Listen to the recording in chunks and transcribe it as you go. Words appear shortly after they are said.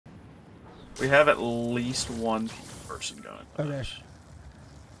We have at least one person going. Okay.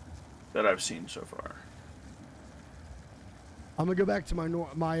 That I've seen so far. I'm gonna go back to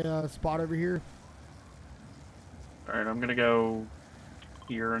my spot over here. All right, I'm gonna go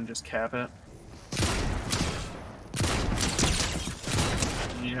here and just cap it.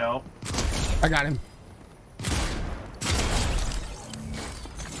 Need help? I got him.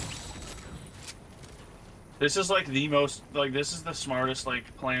 This is like the most, like, this is the smartest,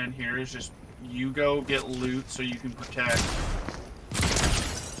 like, plan here is just you go get loot so you can protect.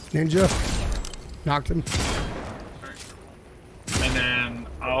 Ninja. Knocked him. Right. And then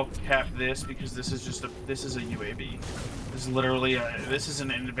I'll cap this because this is just this is a UAV. This is literally this is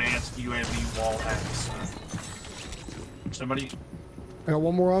an advanced UAV wall hacks. Somebody. I got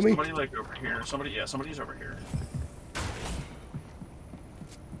one more on me. Somebody like over here. Somebody's over here.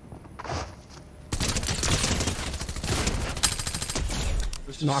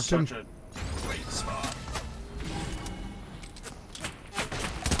 This is Knocked him. such a great spot.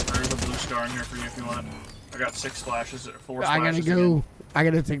 There's a blue star in here for you if you want. I got 6 flashes, 4 I splashes. gotta go. Again. I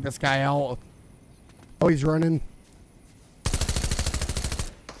gotta take this guy out. Oh, he's running.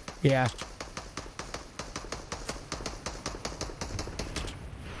 Yeah.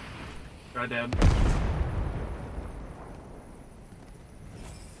 Guy dead.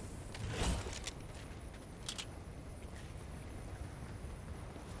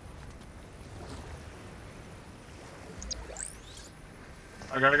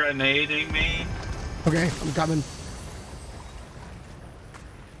 I got a guy nading me. Okay, I'm coming.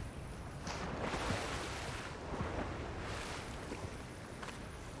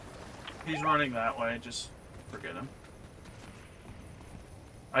 He's running that way, just forget him.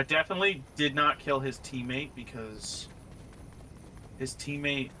 I definitely did not kill his teammate because his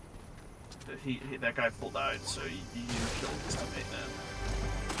teammate, that guy full died, so you killed his teammate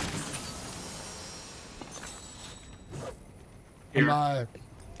then. Here.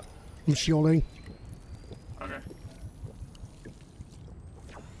 I'm shielding. Okay.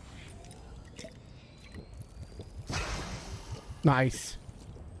 Nice.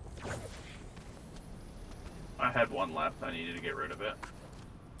 I had one left. I needed to get rid of it.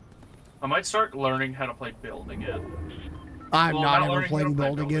 I might start learning how to play build again. I'm not ever playing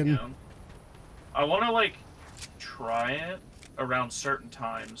build again. I want to like try it around certain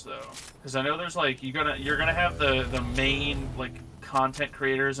times though, because I know there's like you're gonna have the main like content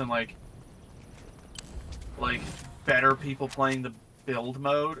creators and like better people playing the build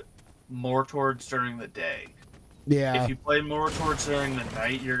mode more towards during the day. Yeah. If you play more towards during the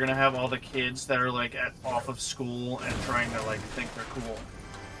night, you're gonna have all the kids that are like off of school and trying to like think they're cool.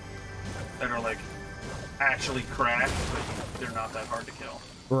 That are like actually cracked, but they're not that hard to kill.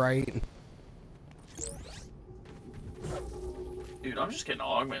 Right. Dude, I'm just getting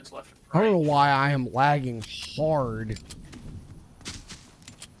augments left. I don't know why I am lagging hard.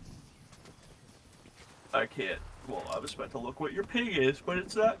 I can't. Well, I was about to look what your ping is, but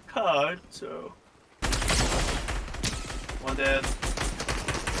it's not COD, so. One dead.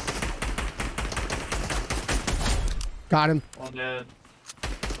 Got him. One dead.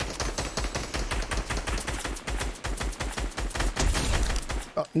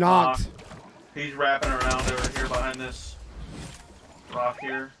 Knocked. He's wrapping around over here behind this rock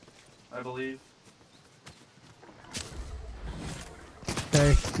here, I believe.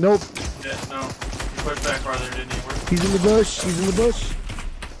 Okay. Nope. Yeah, no. You pushed back farther, didn't you? He's in the bush. He's in the bush.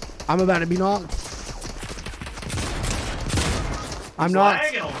 I'm about to be knocked. I'm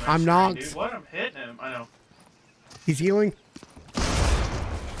knocked. I'm knocked. Dude, what? I'm hitting him. I know. He's healing.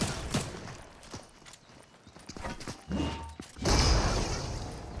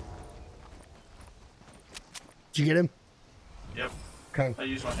 Did you get him? Yep. Okay. I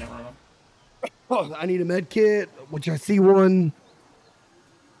used my hammer on him. Oh, I need a med kit, which I see one.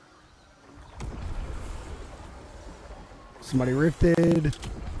 Somebody rifted.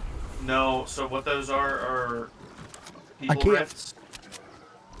 No, so what those are I people can't. rifts.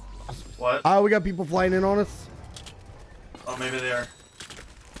 What? Oh, we got people flying in on us. Oh, maybe they are.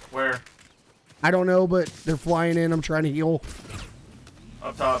 Where? I don't know, but they're flying in. I'm trying to heal.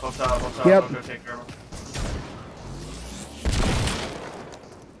 Up top, up top, up top. Yep. I'll go take care of them.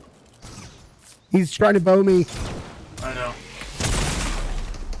 He's trying to bow me. I know.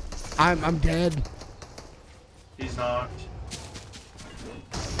 I'm dead. He's knocked.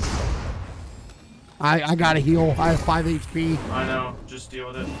 I gotta heal. I have 5 HP. I know. Just deal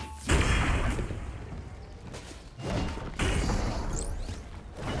with it.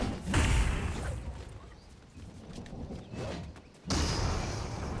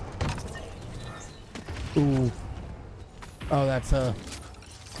 Ooh. Oh, that's a...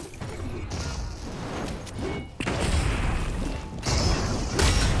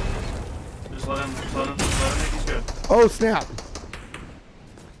 Oh, snap.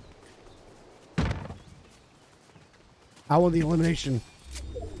 I want the elimination.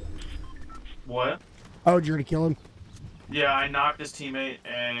 What? Oh, did you already kill him? Yeah, I knocked his teammate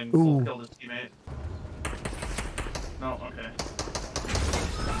and full killed his teammate. No, okay.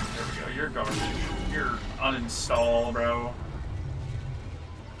 There we go. You're garbage. You're uninstall, bro.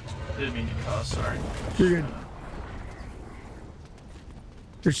 Didn't mean to cuss, sorry. You're good.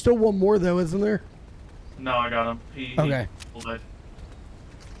 There's still one more, though, isn't there? No, I got him. He okay. He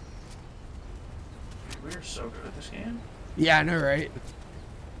we're so good at this game. Yeah, I know, right?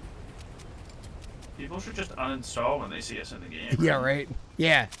 People should just uninstall when they see us in the game. Yeah, right?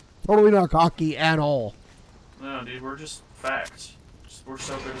 Yeah. Totally not cocky at all. No, dude, we're just facts. We're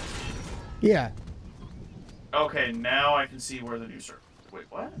so good at this game. Yeah. Okay, now I can see where the new circle. Wait,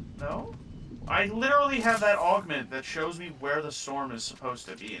 what? No? I literally have that augment that shows me where the storm is supposed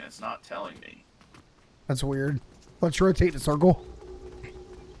to be, and it's not telling me. That's weird. Let's rotate the circle.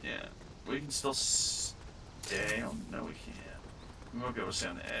 Yeah. We can still stay. Oh, no, we can't. We won't be able to stay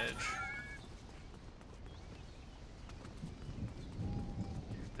on the edge.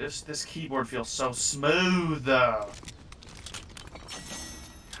 This keyboard feels so smooth, though.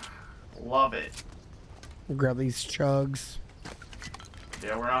 Love it. We'll grab these chugs.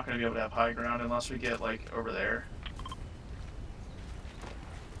 Yeah, we're not going to be able to have high ground unless we get, like, over there.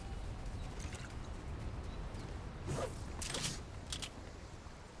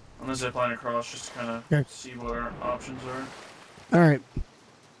 I'm going to zipline across just to kind of see what our options are. All right.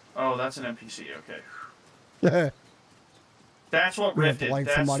 Oh, that's an NPC. Okay. That's what We have to rifted. light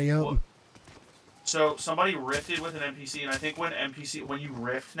That's somebody up. what... So somebody rifted with an NPC, and I think when you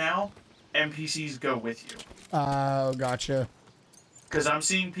rift now, NPCs go with you. Oh, gotcha. Because I'm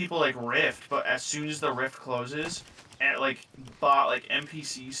seeing people like rift, but as soon as the rift closes, and like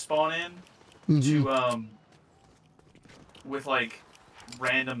NPCs spawn in to with like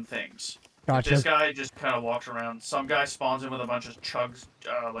random things. Gotcha. This guy just kind of walks around. Some guy spawns in with a bunch of chugs,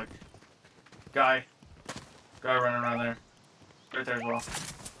 like guy running around there, right there as well.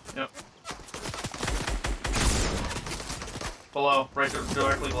 Yep. Below, right there,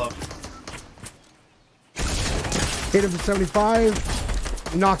 directly below. Hit him for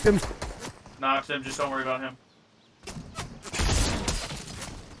 75. Knocked him. Knocked him. Just don't worry about him.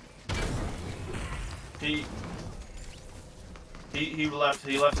 He left.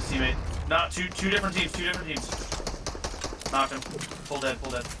 He left his teammate. Not two different teams. Two different teams. Knocked him. Full dead.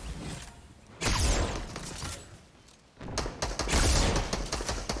 Full dead.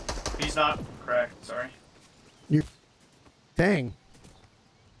 He's not cracked. Sorry. You. Dang.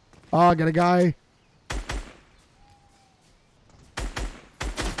 Oh, I got a guy.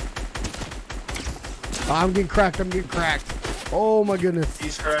 I'm getting cracked. I'm getting cracked. Oh my goodness.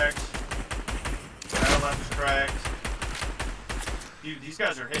 He's cracked. That left is cracked. Dude, these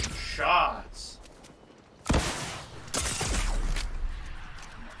guys are hitting shots.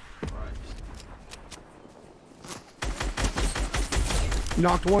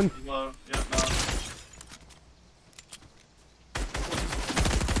 Knocked one. Low. Yep, knocked.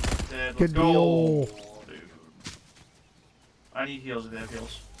 Dead. Let's Good go. deal. Dude. I need heals if they have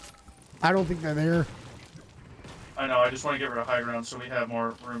heals. I don't think they're there. I know, I just want to get rid of high ground so we have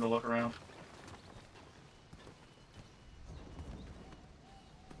more room to look around.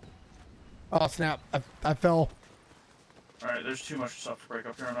 Oh, snap. I fell. Alright, there's too much stuff to break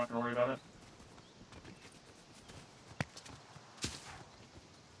up here. I'm not going to worry about it.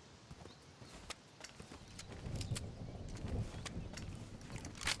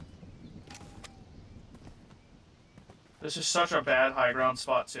 This is such a bad high ground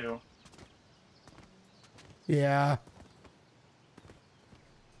spot, too. Yeah.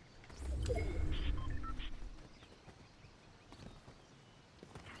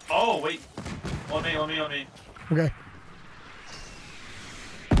 Oh, wait. On me. Okay.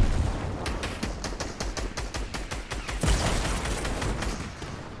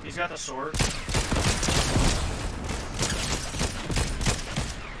 He's got the sword.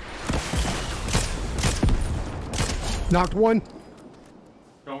 Knocked one.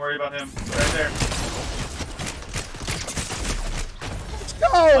 Don't worry about him. Right there.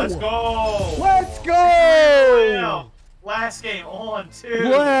 Go! Let's go! Let's go! Last game on, too.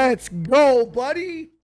 Let's go, buddy!